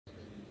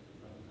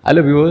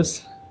Hello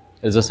viewers,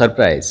 it's a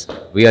surprise.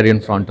 We are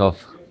in front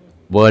of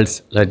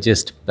world's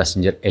largest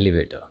passenger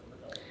elevator.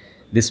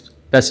 This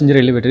passenger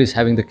elevator is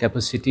having the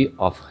capacity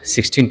of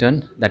 16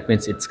 ton. That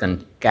means it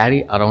can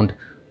carry around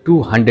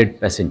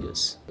 200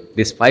 passengers.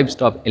 This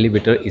 5-stop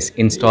elevator is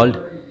installed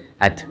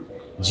at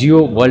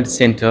Jio World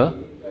Centre,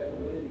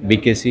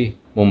 BKC,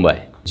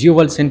 Mumbai. Jio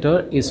World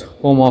Centre is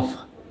home of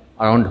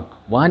around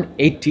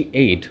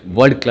 188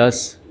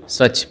 world-class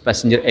such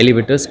passenger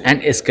elevators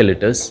and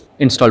escalators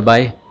installed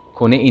by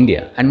KONE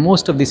India. And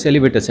most of these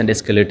elevators and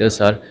escalators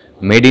are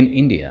made in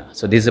India.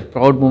 So this is a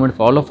proud moment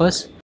for all of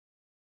us.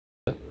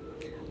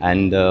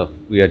 And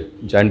we are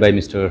joined by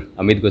Mr.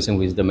 Amit Gossain,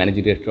 who is the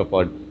Managing Director of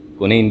our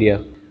KONE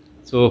India.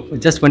 So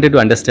just wanted to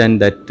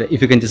understand that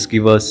if you can just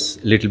give us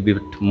a little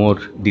bit more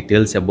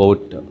details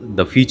about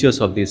the features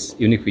of this,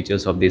 unique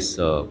features of this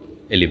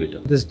elevator.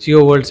 This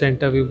Jio World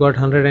Centre, we've got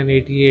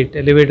 188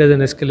 elevators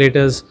and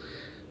escalators,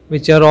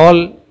 which are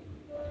all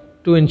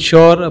to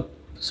ensure a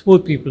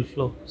smooth people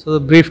flow. So the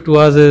brief to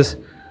us is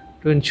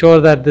to ensure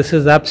that this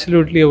is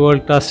absolutely a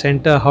world-class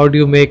center. How do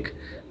you make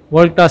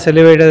world-class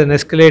elevators and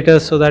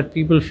escalators so that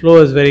people flow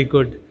is very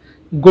good,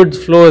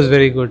 goods flow is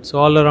very good. So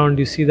all around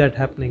you see that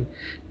happening.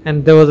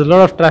 And there was a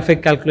lot of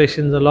traffic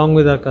calculations along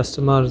with our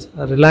customers,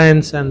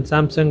 Reliance and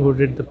Samsung, who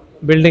did the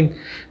building,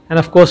 and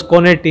of course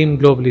KONE team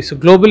globally. So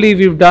globally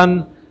we've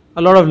done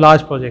a lot of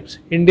large projects.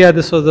 India,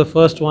 this was the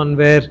first one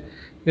where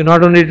you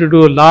not only to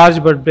do a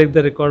large but break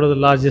the record of the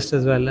largest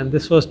as well, and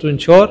this was to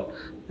ensure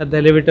that the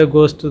elevator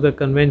goes to the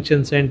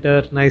convention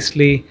center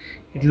nicely.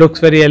 It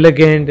looks very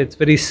elegant, it's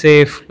very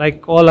safe,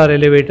 like all our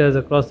elevators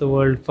across the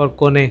world. For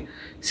KONE,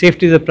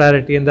 safety is a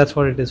priority, and that's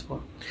what it is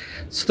for.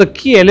 So the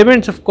key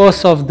elements of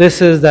course of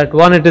this is that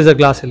one, it is a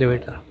glass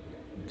elevator,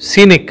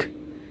 scenic,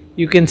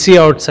 you can see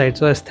outside,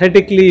 so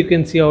aesthetically you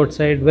can see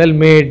outside, well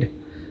made,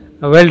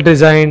 well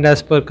designed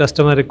as per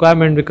customer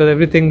requirement, because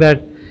everything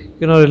that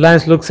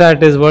Reliance looks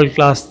at is world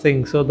class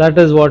thing. So that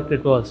is what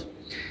it was.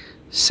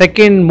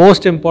 Second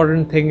most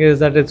important thing is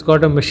that it's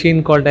got a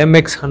machine called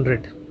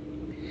MX100,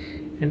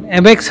 and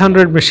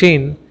MX100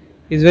 machine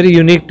is very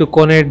unique to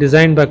KONE,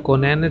 designed by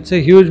KONE, and it's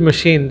a huge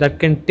machine that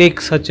can take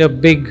such a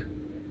big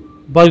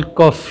bulk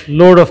of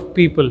load of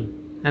people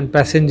and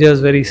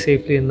passengers very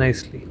safely and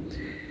nicely.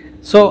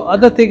 So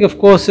other thing of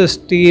course is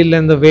steel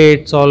and the way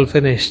it's all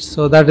finished.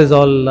 So that is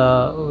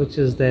all which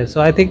is there.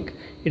 So I think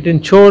it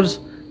ensures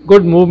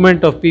good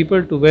movement of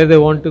people to where they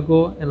want to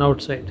go and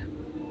outside.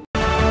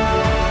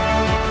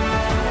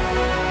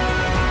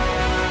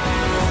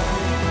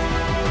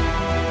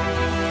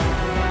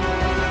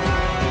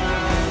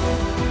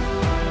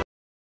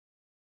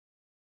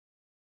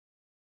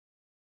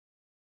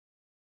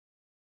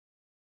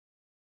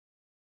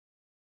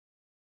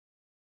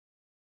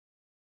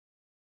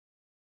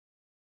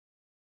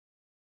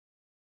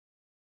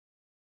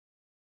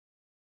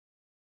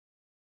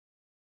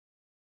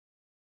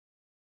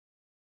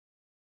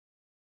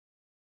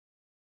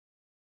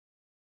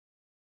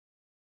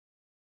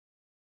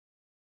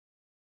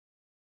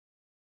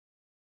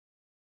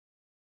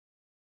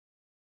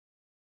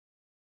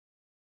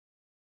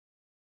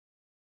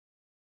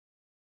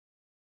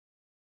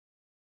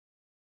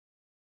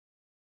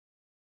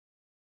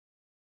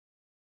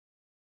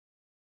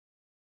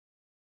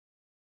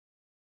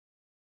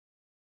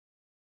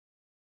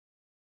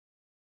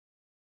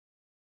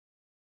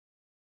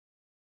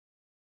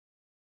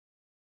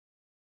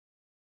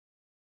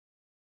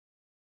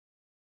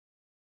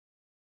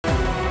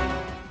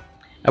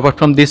 Apart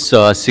from this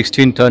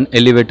 16-ton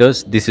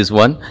elevators, this is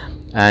one,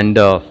 and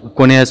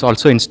KONE has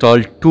also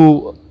installed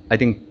two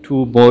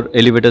more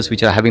elevators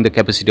which are having the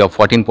capacity of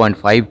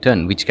 14.5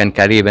 ton, which can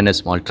carry even a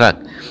small truck.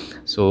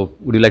 So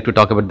would you like to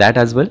talk about that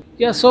as well?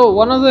 Yeah, so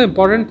one of the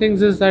important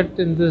things is that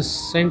in this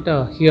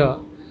center here,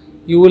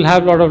 you will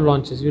have a lot of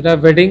launches. You'll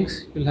have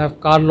weddings, you'll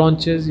have car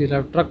launches, you'll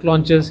have truck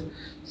launches.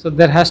 So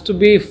there has to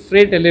be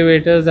freight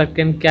elevators that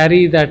can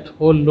carry that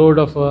whole load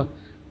of a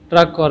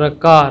truck or a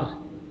car,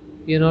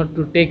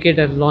 to take it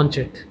and launch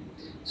it.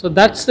 So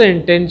that's the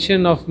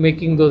intention of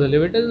making those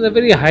elevators. They're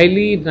very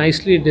highly,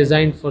 nicely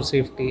designed for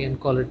safety and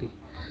quality.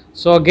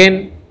 So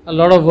again, a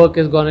lot of work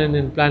has gone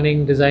in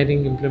planning,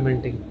 designing,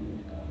 implementing.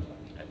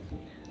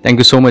 Thank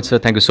you so much, sir.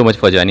 Thank you so much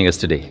for joining us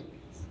today.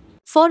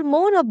 For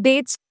more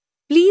updates,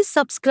 please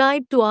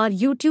subscribe to our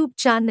YouTube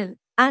channel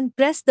and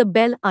press the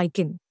bell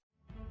icon.